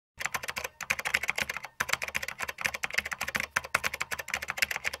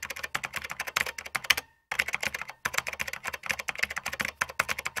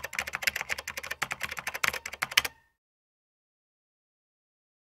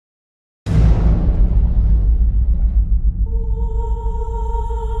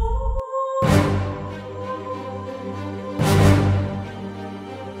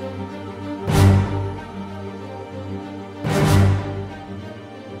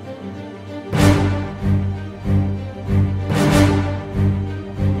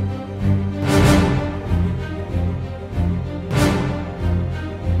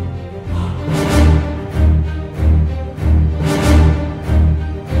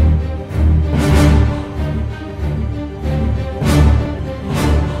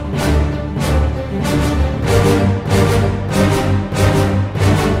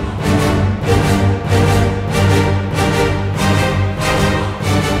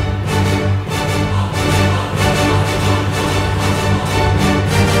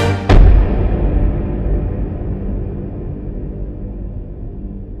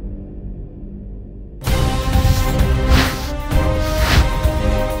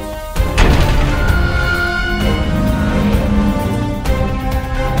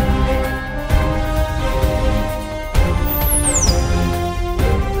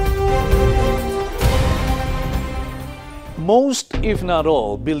if not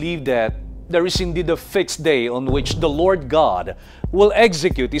all, believe that there is indeed a fixed day on which the Lord God will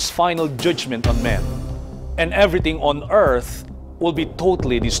execute His final judgment on men, and everything on earth will be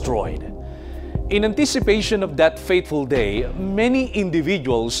totally destroyed. In anticipation of that fateful day, many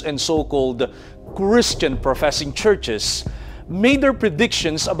individuals and so-called Christian professing churches made their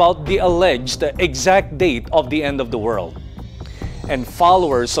predictions about the alleged exact date of the end of the world. And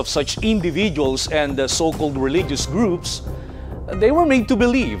followers of such individuals and so-called religious groups, they were made to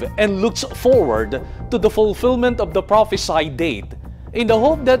believe and looked forward to the fulfillment of the prophesied date in the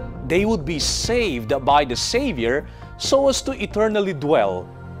hope that they would be saved by the Savior so as to eternally dwell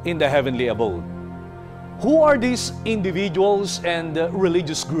in the heavenly abode. Who are these individuals and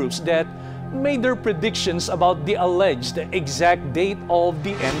religious groups that made their predictions about the alleged exact date of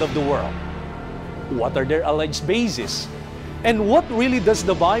the end of the world? What are their alleged bases? And what really does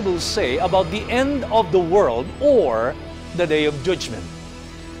the Bible say about the end of the world or the day of judgment?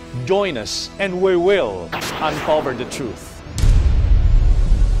 Join us and we will uncover the truth.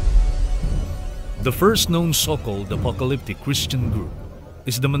 The first known so-called apocalyptic Christian group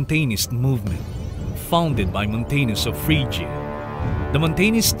is the Montanist movement, founded by Montanus of Phrygia. The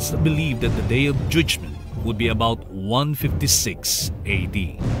Montanists believed that the day of judgment would be about 156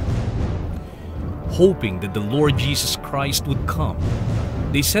 AD. Hoping that the Lord Jesus Christ would come,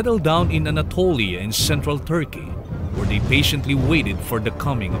 they settled down in Anatolia in central Turkey, where they patiently waited for the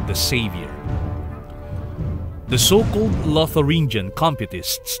coming of the Savior. The so-called Lotharingian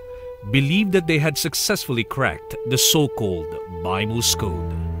Computists believed that they had successfully cracked the so-called Bible's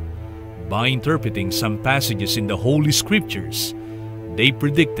code. By interpreting some passages in the Holy Scriptures, they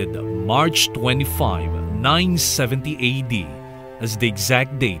predicted March 25, 970 AD as the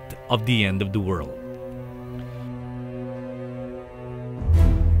exact date of the end of the world.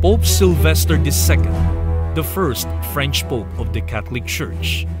 Pope Sylvester II, the first French Pope of the Catholic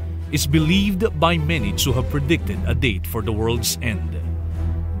Church, is believed by many to have predicted a date for the world's end,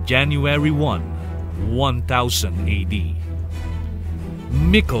 January 1, 1000 AD.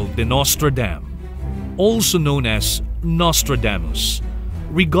 Michael de Nostradam, also known as Nostradamus,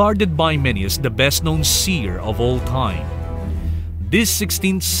 regarded by many as the best-known seer of all time. This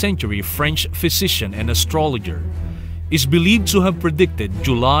 16th century French physician and astrologer is believed to have predicted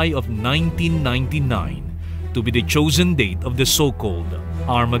July of 1999 to be the chosen date of the so-called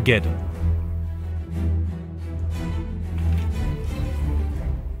Armageddon.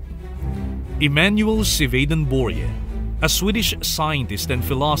 Emanuel Swedenborg, a Swedish scientist and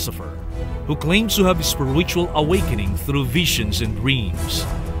philosopher who claims to have a spiritual awakening through visions and dreams,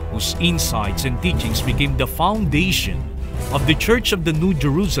 whose insights and teachings became the foundation of the Church of the New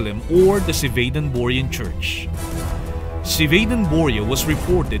Jerusalem or the Swedenborgian Church. Swedenborg was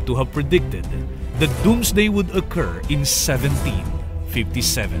reported to have predicted that doomsday would occur in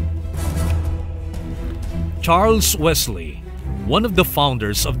 1757. Charles Wesley, one of the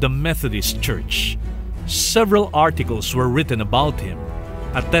founders of the Methodist Church, several articles were written about him,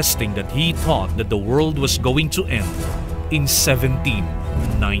 attesting that he thought that the world was going to end in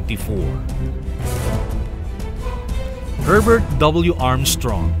 1794. Herbert W.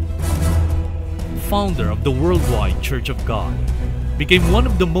 Armstrong, founder of the Worldwide Church of God, became one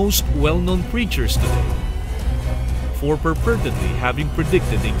of the most well-known preachers today for purportedly having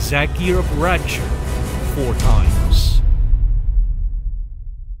predicted the exact year of rapture 4 times.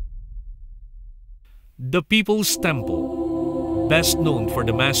 The People's Temple, best known for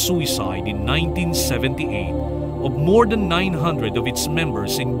the mass suicide in 1978 of more than 900 of its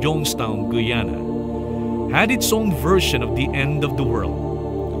members in Jonestown, Guyana, had its own version of the end of the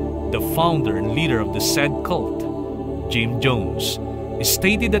world. The founder and leader of the said cult, Jim Jones,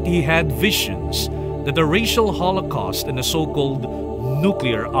 stated that he had visions that a racial holocaust and a so-called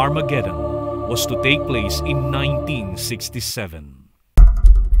nuclear Armageddon was to take place in 1967.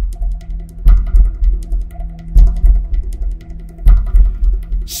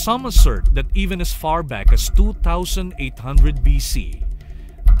 Some assert that even as far back as 2800 BC,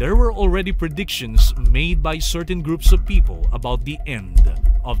 there were already predictions made by certain groups of people about the end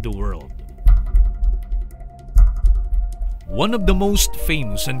of the world. One of the most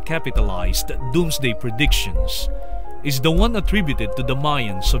famous and capitalized doomsday predictions is the one attributed to the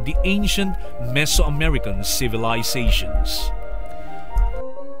Mayans of the ancient Mesoamerican civilizations.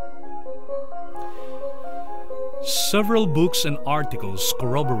 Several books and articles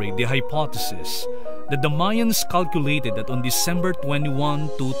corroborate the hypothesis that the Mayans calculated that on December 21,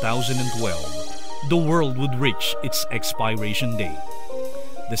 2012, the world would reach its expiration date.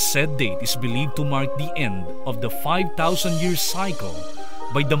 The said date is believed to mark the end of the 5,000-year cycle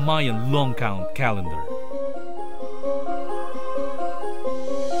by the Mayan long count calendar.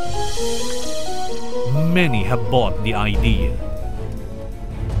 many have bought the idea.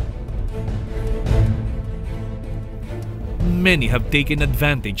 Many have taken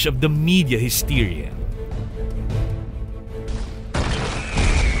advantage of the media hysteria.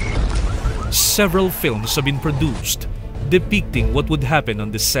 Several films have been produced depicting what would happen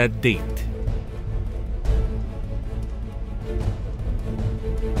on the said date.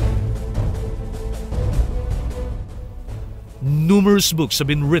 Numerous books have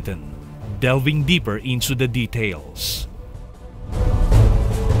been written, delving deeper into the details.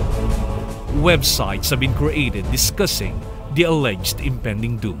 Websites have been created discussing the alleged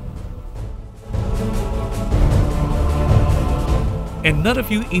impending doom. And not a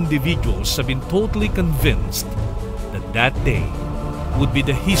few individuals have been totally convinced that that day would be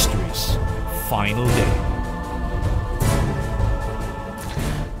the history's final day.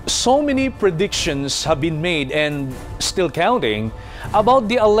 So many predictions have been made and still counting about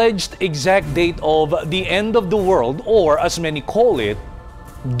the alleged exact date of the end of the world, or as many call it,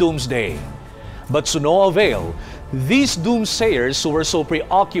 doomsday. But to no avail, these doomsayers who were so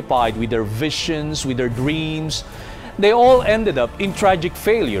preoccupied with their visions, with their dreams, they all ended up in tragic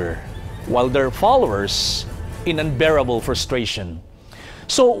failure, while their followers in unbearable frustration.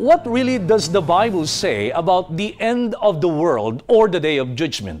 So what really does the Bible say about the end of the world or the day of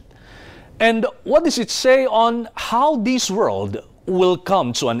judgment? And what does it say on how this world will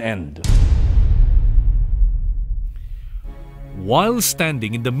come to an end? While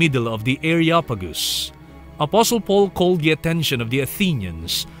standing in the middle of the Areopagus, Apostle Paul called the attention of the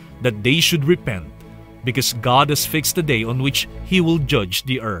Athenians that they should repent because God has fixed the day on which He will judge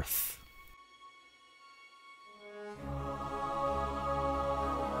the earth.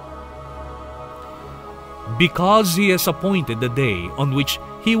 Because He has appointed the day on which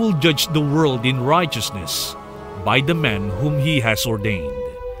He will judge the world in righteousness by the man whom He has ordained.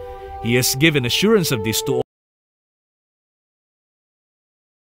 He has given assurance of this to all.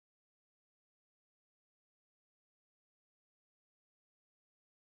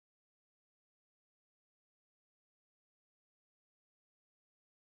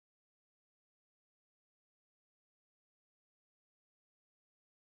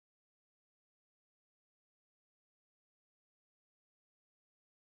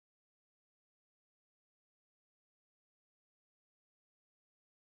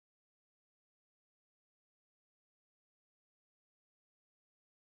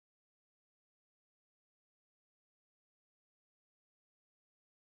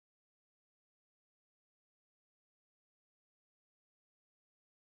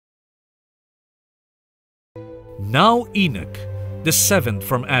 Now Enoch, the seventh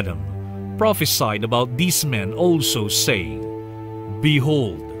from Adam, prophesied about these men also, saying,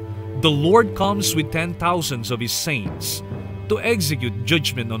 Behold, the Lord comes with 10,000s of His saints, to execute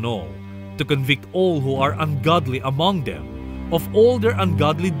judgment on all, to convict all who are ungodly among them, of all their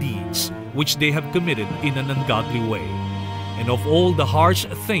ungodly deeds which they have committed in an ungodly way, and of all the harsh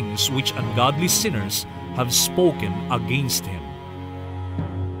things which ungodly sinners have spoken against Him.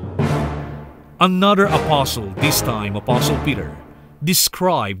 Another apostle, this time Apostle Peter,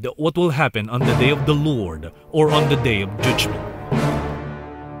 described what will happen on the day of the Lord, or on the day of judgment.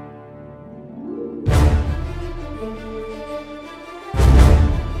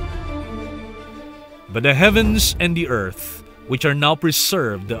 But the heavens and the earth, which are now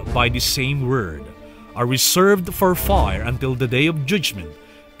preserved by the same word, are reserved for fire until the day of judgment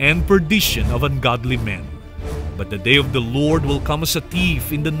and perdition of ungodly men. But the day of the Lord will come as a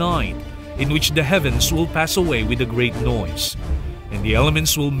thief in the night, in which the heavens will pass away with a great noise, and the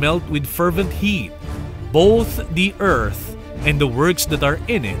elements will melt with fervent heat. Both the earth and the works that are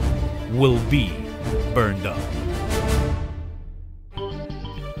in it will be burned up.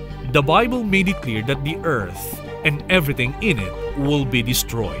 The Bible made it clear that the earth and everything in it will be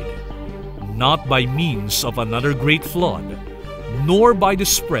destroyed, not by means of another great flood, nor by the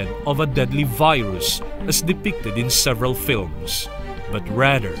spread of a deadly virus as depicted in several films, but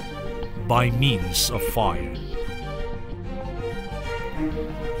rather by means of fire.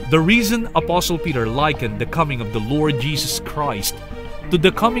 The reason Apostle Peter likened the coming of the Lord Jesus Christ to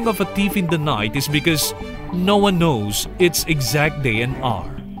the coming of a thief in the night is because no one knows its exact day and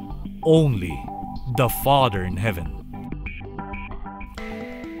hour, only the Father in heaven.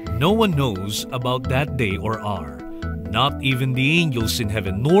 No one knows about that day or hour, not even the angels in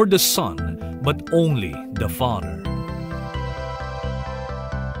heaven, nor the Son, but only the Father.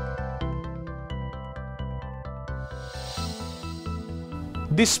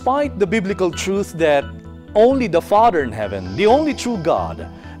 Despite the biblical truth that only the Father in heaven, the only true God,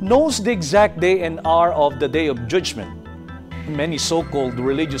 knows the exact day and hour of the day of judgment, Many so-called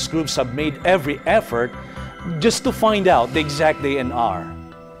religious groups have made every effort just to find out the exact day and hour.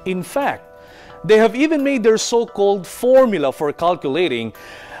 In fact, they have even made their so-called formula for calculating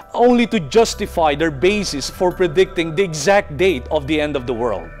only to justify their basis for predicting the exact date of the end of the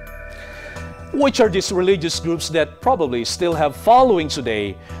world. Which are these religious groups that probably still have following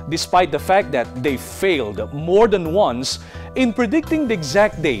today, despite the fact that they failed more than once in predicting the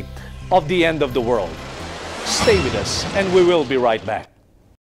exact date of the end of the world? Stay with us and we will be right back.